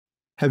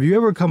Have you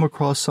ever come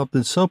across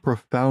something so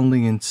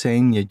profoundly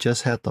insane you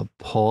just had to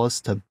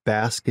pause to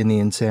bask in the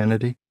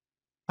insanity?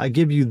 I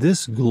give you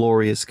this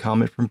glorious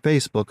comment from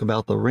Facebook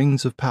about the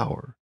Rings of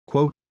Power.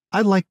 Quote,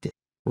 I liked it.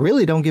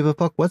 Really don't give a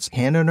fuck what's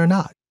canon or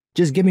not.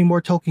 Just give me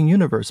more Tolkien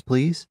universe,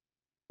 please.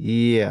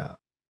 Yeah,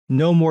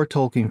 no more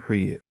Tolkien for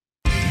you.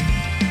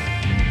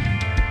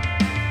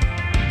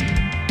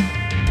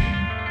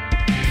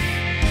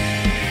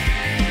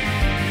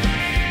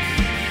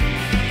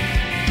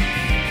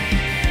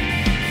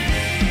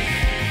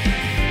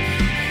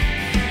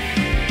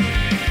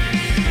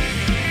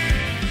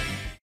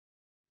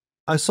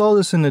 I saw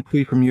this in a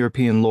tweet from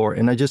European Lore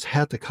and I just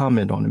had to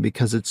comment on it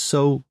because it's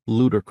so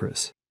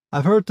ludicrous.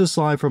 I've heard this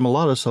line from a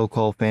lot of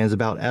so-called fans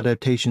about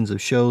adaptations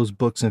of shows,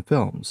 books, and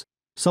films.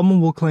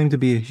 Someone will claim to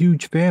be a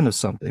huge fan of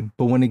something,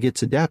 but when it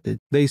gets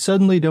adapted, they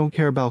suddenly don't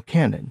care about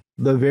canon,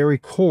 the very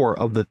core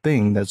of the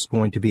thing that's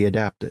going to be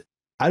adapted.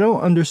 I don't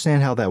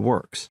understand how that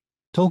works.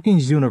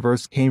 Tolkien's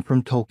universe came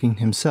from Tolkien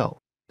himself.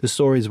 The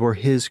stories were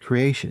his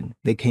creation.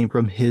 They came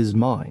from his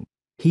mind.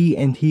 He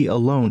and he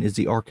alone is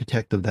the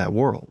architect of that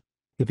world.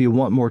 If you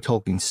want more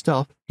Tolkien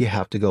stuff, you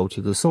have to go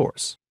to the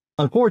source.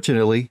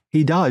 Unfortunately,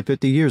 he died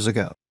 50 years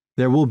ago.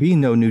 There will be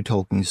no new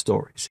Tolkien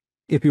stories.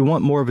 If you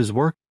want more of his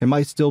work, there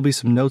might still be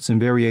some notes and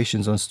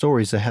variations on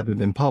stories that haven't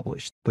been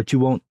published, but you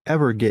won't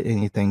ever get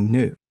anything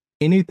new.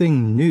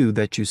 Anything new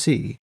that you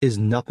see is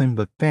nothing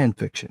but fan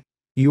fiction.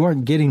 You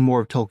aren't getting more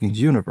of Tolkien's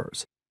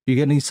universe. You're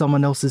getting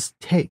someone else's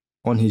take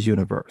on his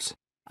universe.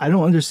 I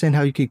don't understand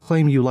how you could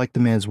claim you like the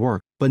man's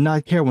work, but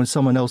not care when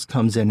someone else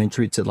comes in and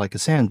treats it like a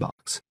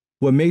sandbox.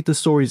 What made the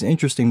stories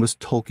interesting was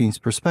Tolkien's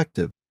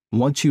perspective.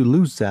 Once you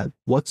lose that,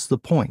 what's the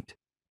point?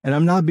 And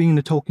I'm not being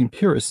a Tolkien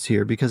purist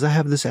here because I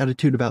have this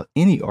attitude about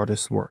any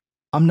artist's work.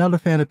 I'm not a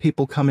fan of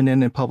people coming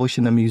in and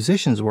publishing a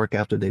musician's work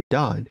after they've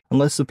died,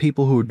 unless the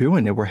people who were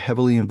doing it were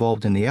heavily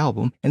involved in the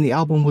album and the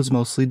album was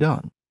mostly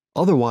done.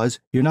 Otherwise,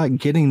 you're not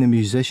getting the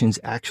musician's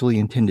actually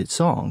intended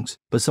songs,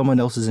 but someone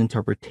else's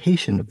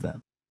interpretation of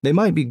them. They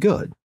might be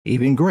good,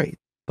 even great,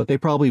 but they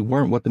probably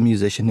weren't what the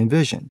musician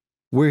envisioned.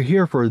 We're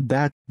here for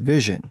that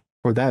vision,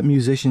 for that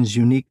musician's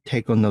unique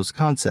take on those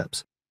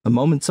concepts. The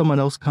moment someone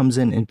else comes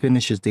in and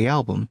finishes the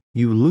album,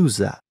 you lose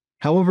that.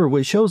 However,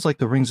 with shows like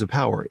The Rings of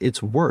Power,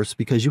 it's worse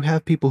because you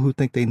have people who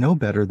think they know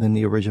better than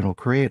the original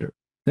creator.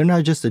 They're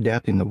not just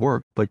adapting the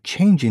work, but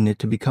changing it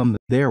to become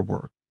their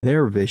work,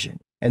 their vision,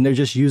 and they're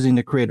just using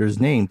the creator's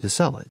name to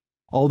sell it.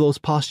 All those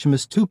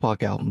posthumous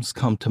Tupac albums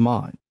come to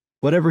mind.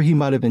 Whatever he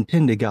might have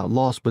intended got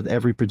lost with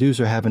every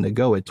producer having to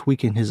go at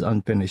tweaking his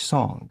unfinished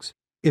songs.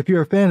 If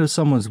you're a fan of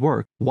someone's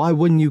work, why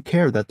wouldn't you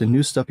care that the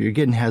new stuff you're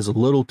getting has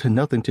little to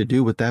nothing to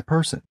do with that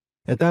person?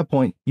 At that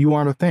point, you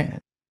aren't a fan.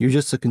 You're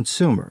just a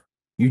consumer.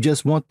 You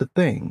just want the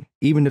thing,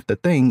 even if the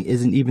thing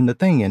isn't even the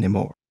thing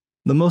anymore.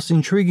 The most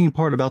intriguing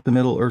part about the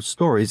Middle-earth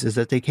stories is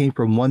that they came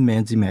from one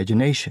man's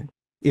imagination.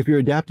 If you're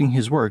adapting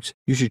his works,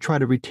 you should try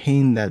to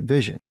retain that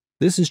vision.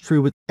 This is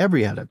true with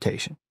every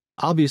adaptation.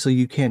 Obviously,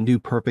 you can't do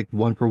perfect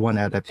one-for-one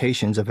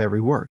adaptations of every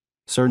work.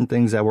 Certain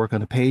things that work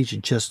on a page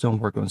just don't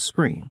work on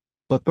screen.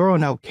 But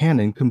throwing out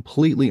canon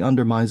completely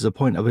undermines the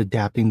point of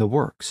adapting the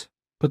works.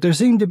 But there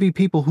seem to be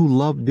people who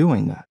love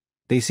doing that.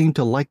 They seem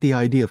to like the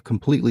idea of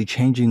completely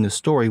changing the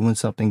story when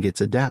something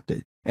gets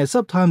adapted, and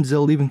sometimes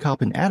they'll even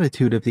cop an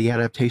attitude if the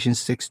adaptation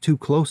sticks too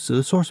close to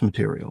the source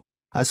material.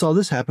 I saw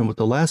this happen with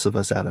the Last of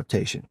Us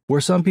adaptation,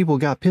 where some people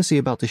got pissy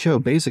about the show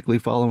basically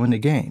following the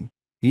game.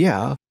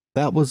 Yeah,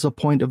 that was the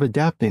point of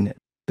adapting it.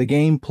 The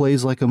game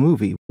plays like a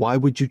movie, why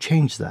would you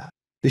change that?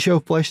 The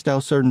show fleshed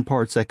out certain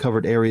parts that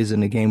covered areas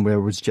in the game where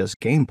it was just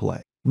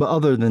gameplay. But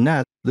other than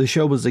that, the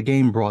show was the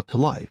game brought to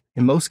life,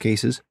 in most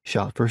cases,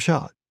 shot for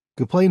shot.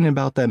 Complaining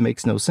about that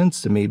makes no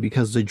sense to me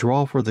because the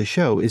draw for the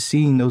show is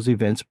seeing those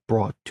events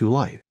brought to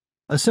life.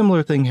 A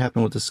similar thing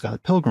happened with the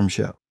Scott Pilgrim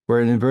show,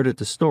 where it inverted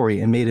the story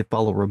and made it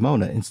follow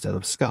Ramona instead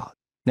of Scott.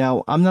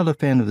 Now, I'm not a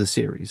fan of the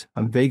series.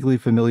 I'm vaguely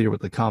familiar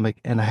with the comic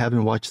and I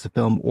haven't watched the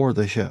film or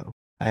the show.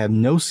 I have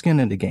no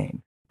skin in the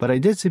game. But I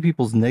did see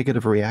people's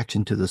negative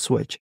reaction to the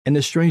Switch, and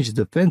the strange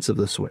defense of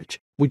the Switch,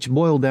 which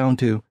boiled down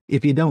to,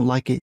 if you don't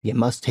like it, you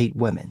must hate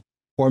women.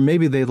 Or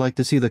maybe they'd like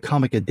to see the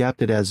comic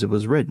adapted as it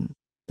was written.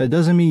 That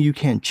doesn't mean you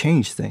can't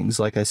change things,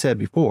 like I said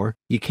before,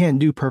 you can't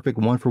do perfect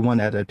one-for-one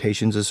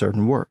adaptations of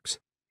certain works.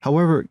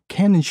 However,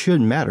 canon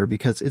should matter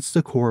because it's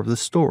the core of the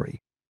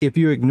story. If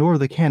you ignore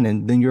the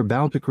canon, then you're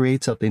bound to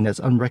create something that's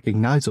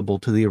unrecognizable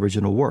to the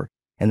original work,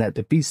 and that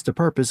defeats the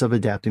purpose of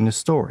adapting the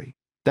story.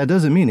 That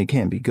doesn't mean it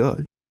can't be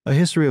good. A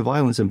History of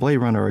Violence and Blade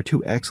Runner are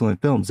two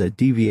excellent films that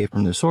deviate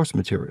from the source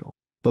material,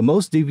 but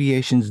most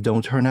deviations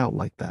don't turn out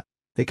like that.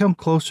 They come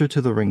closer to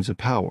the Rings of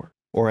Power,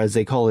 or as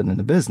they call it in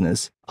the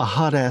business, a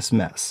hot-ass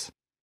mess.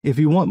 If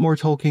you want more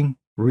Tolkien,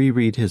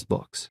 reread his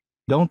books.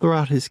 Don't throw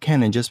out his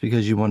canon just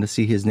because you want to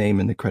see his name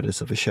in the credits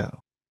of a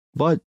show.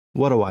 But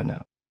what do I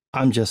know?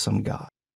 I'm just some guy.